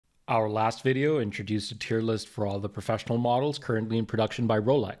Our last video introduced a tier list for all the professional models currently in production by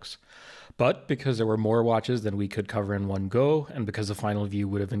Rolex. But because there were more watches than we could cover in one go, and because the final view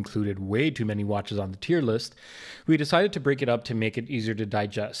would have included way too many watches on the tier list, we decided to break it up to make it easier to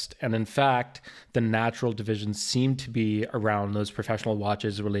digest. And in fact, the natural divisions seem to be around those professional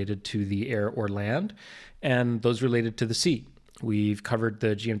watches related to the air or land, and those related to the sea. We've covered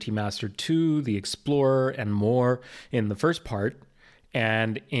the Yacht-Master 2, the Explorer, and more in the first part.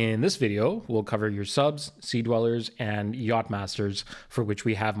 And in this video, we'll cover your subs, sea dwellers, and Yacht-Masters for which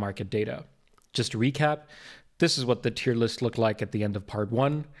we have market data. Just to recap, this is what the tier list looked like at the end of part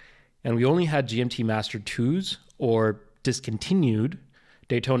 1, and we only had Yacht-Master 2s, or discontinued,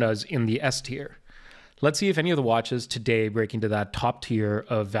 Daytonas in the S tier. Let's see if any of the watches today break into that top tier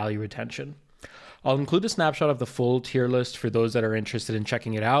of value retention. I'll include a snapshot of the full tier list for those that are interested in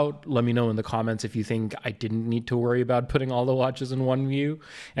checking it out. Let me know in the comments if you think I didn't need to worry about putting all the watches in one view,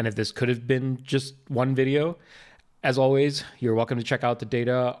 and if this could have been just one video. As always, you're welcome to check out the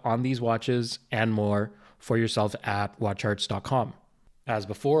data on these watches and more for yourself at WatchCharts.com. As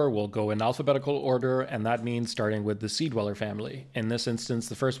before, we'll go in alphabetical order, and that means starting with the Sea Dweller family. In this instance,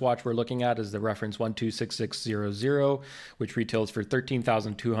 the first watch we're looking at is the reference 126600, which retails for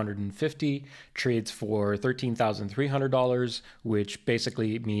 $13,250, trades for $13,300, which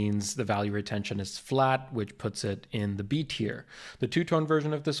basically means the value retention is flat, which puts it in the B tier. The two-tone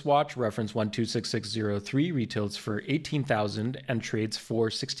version of this watch, reference 126603, retails for $18,000 and trades for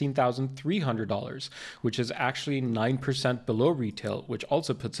 $16,300, which is actually 9% below retail, which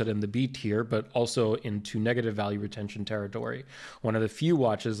also puts it in the B tier, but also into negative value retention territory. One of the few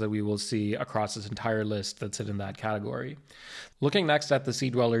watches that we will see across this entire list that sit in that category. Looking next at the Sea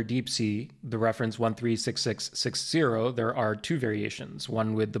Dweller Deep Sea, the reference 136660, there are two variations,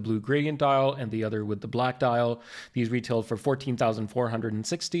 one with the blue gradient dial and the other with the black dial. These retail for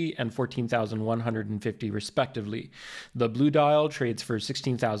 $14,460 and $14,150 respectively. The blue dial trades for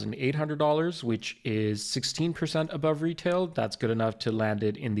 $16,800, which is 16% above retail. That's good enough to land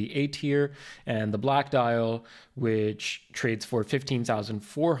it in the A tier. And the black dial, which trades for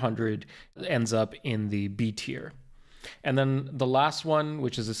 $15,400, ends up in the B tier. And then the last one,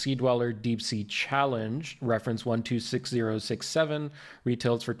 which is a Sea Dweller Deep Sea Challenge, reference 126067,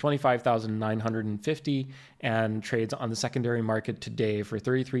 retails for $25,950 and trades on the secondary market today for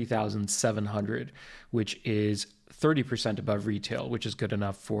 $33,700, which is 30% above retail, which is good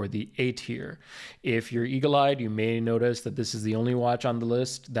enough for the A tier. If you're eagle-eyed, you may notice that this is the only watch on the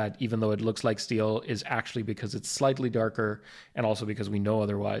list that, even though it looks like steel, is actually, because it's slightly darker, and also because we know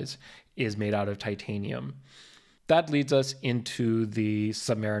otherwise, is made out of titanium. That leads us into the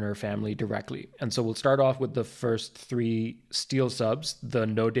Submariner family directly. And so we'll start off with the first three steel subs, the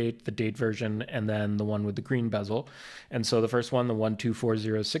no date, the date version, and then the one with the green bezel. And so the first one, the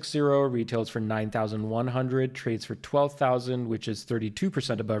 124060, retails for $9,100, trades for $12,000, which is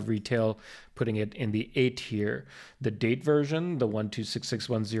 32% above retail, putting it in the A tier. The date version, the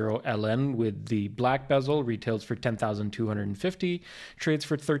 126610 LN with the black bezel, retails for $10,250, trades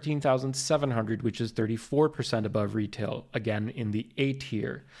for $13,700, which is 34% above retail, again in the A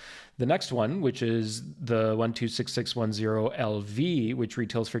tier. The next one, which is the 126610 LV, which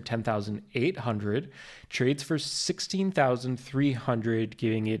retails for $10,800, trades for $16,300,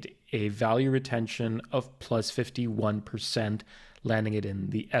 giving it a value retention of plus 51%, landing it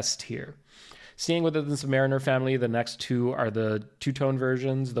in the S tier. Staying within the Submariner family, the next two are the two-tone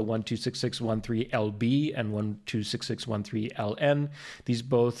versions, the 126613 LB and 126613 LN. These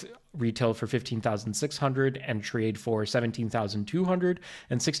both retail for $15,600 and trade for $17,200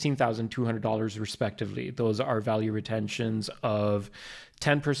 and $16,200 respectively. Those are value retentions of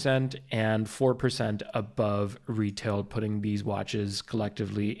 10% and 4% above retail, putting these watches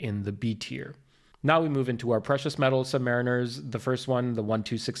collectively in the B tier. Now we move into our precious metal Submariners. The first one, the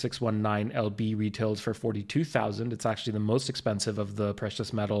 126619 LB, retails for $42,000. It's actually the most expensive of the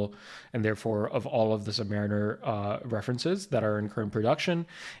precious metal, and therefore of all of the Submariner references that are in current production,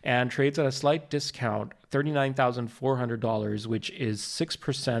 and trades at a slight discount, $39,400, which is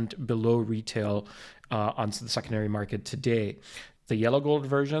 6% below retail on the secondary market today. The yellow gold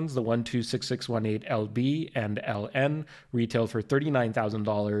versions, the 126618 LB and LN, retail for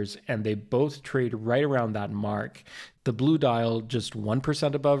 $39,000, and they both trade right around that mark. The blue dial just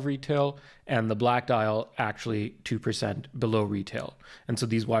 1% above retail, and the black dial actually 2% below retail. And so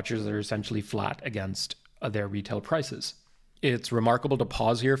these watches are essentially flat against their retail prices. It's remarkable to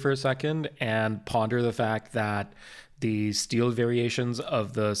pause here for a second and ponder the fact that the steel variations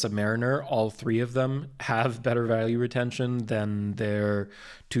of the Submariner, all three of them, have better value retention than their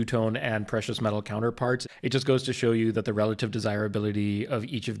two-tone and precious metal counterparts. It just goes to show you that the relative desirability of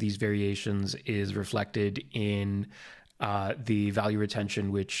each of these variations is reflected in the value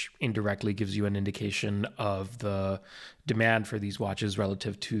retention, which indirectly gives you an indication of the demand for these watches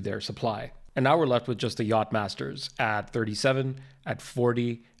relative to their supply. And now we're left with just the Yacht-Masters at 37, at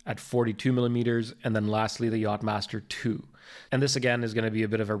 40, at 42 millimeters, and then lastly the Yacht-Master 2. And this again is going to be a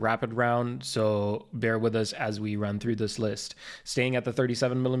bit of a rapid round, so bear with us as we run through this list. Staying at the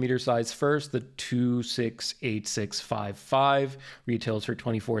 37 millimeter size first, the 268655 retails for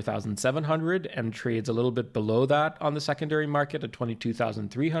 $24,700 and trades a little bit below that on the secondary market at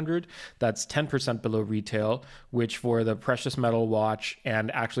 $22,300. That's 10% below retail, which for the precious metal watch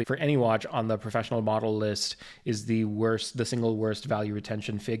and actually for any watch on the professional model list is the single worst value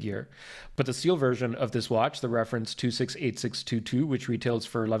retention figure. But the steel version of this watch, the reference 268622, which retails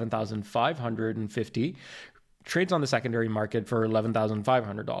for $11,550, trades on the secondary market for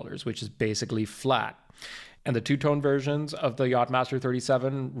 $11,500, which is basically flat. And the two-tone versions of the Yacht-Master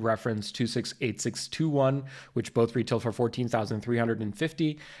 37, reference 268621, which both retail for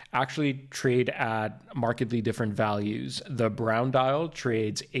 $14,350, actually trade at markedly different values. The brown dial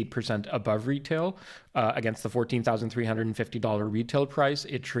trades 8% above retail. Against the $14,350 retail price,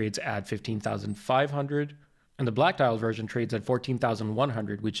 it trades at $15,500. And the black dial version trades at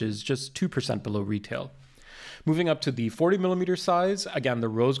 $14,100, which is just 2% below retail. Moving up to the 40 millimeter size, again, the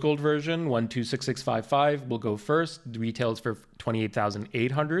rose gold version, 126655, will go first. Retails for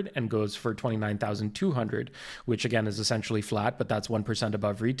 $28,800 and goes for $29,200, which again is essentially flat, but that's 1%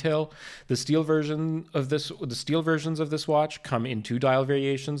 above retail. The steel versions of this watch come in two dial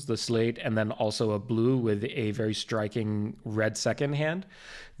variations, the slate and then also a blue with a very striking red second hand.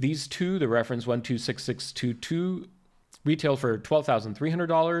 These two, the reference 126622, retail for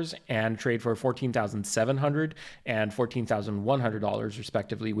 $12,300 and trade for $14,700 and $14,100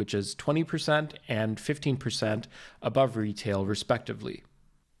 respectively, which is 20% and 15% above retail respectively.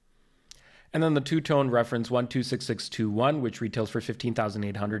 And then the two-tone reference 126621, which retails for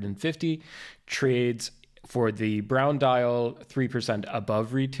 $15,850, trades for the brown dial 3%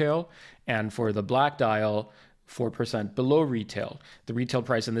 above retail, and for the black dial 4% below retail. The retail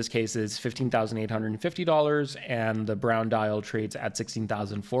price in this case is $15,850, and the brown dial trades at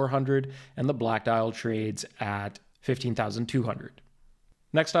 $16,400, and the black dial trades at $15,200.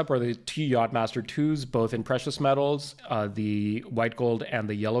 Next up are the two Yacht-Master 2s, both in precious metals, the white gold and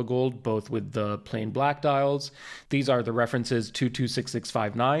the yellow gold, both with the plain black dials. These are the references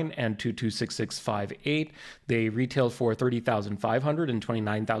 226659 and 226658. They retail for $30,500 and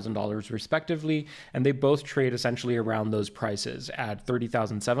 $29,000 respectively, and they both trade essentially around those prices at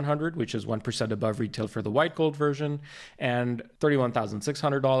 $30,700, which is 1% above retail for the white gold version, and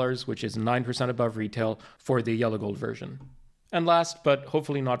 $31,600, which is 9% above retail for the yellow gold version. And last, but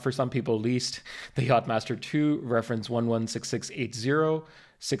hopefully not for some people least, the Yacht-Master 2, reference 116680,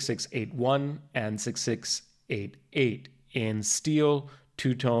 6681, and 6688 in steel,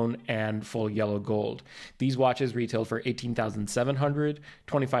 two-tone, and full yellow gold. These watches retail for $18,700,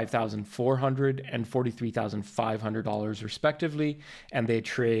 $25,400, and $43,500 respectively, and they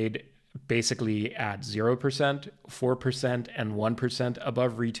trade basically at 0%, 4%, and 1%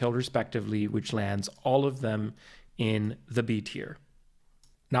 above retail respectively, which lands all of them in the B tier.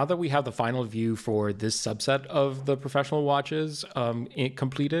 Now that we have the final view for this subset of the professional watches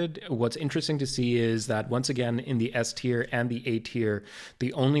completed, what's interesting to see is that once again in the S tier and the A tier,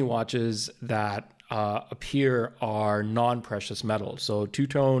 the only watches that appear are non-precious metal. So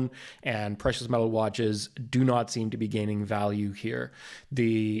two-tone and precious metal watches do not seem to be gaining value here.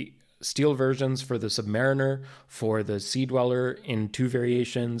 The steel versions for the Submariner, for the Sea Dweller in two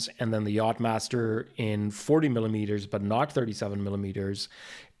variations, and then the Yacht-Master in 40 millimeters, but not 37 millimeters,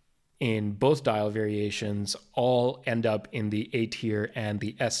 in both dial variations, all end up in the A tier and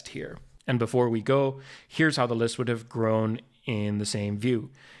the S tier. And before we go, here's how the list would have grown in the same view.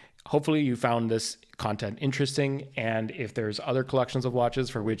 Hopefully you found this content interesting, and if there's other collections of watches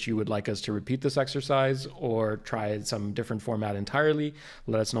for which you would like us to repeat this exercise or try some different format entirely,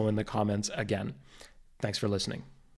 let us know in the comments again. Thanks for listening.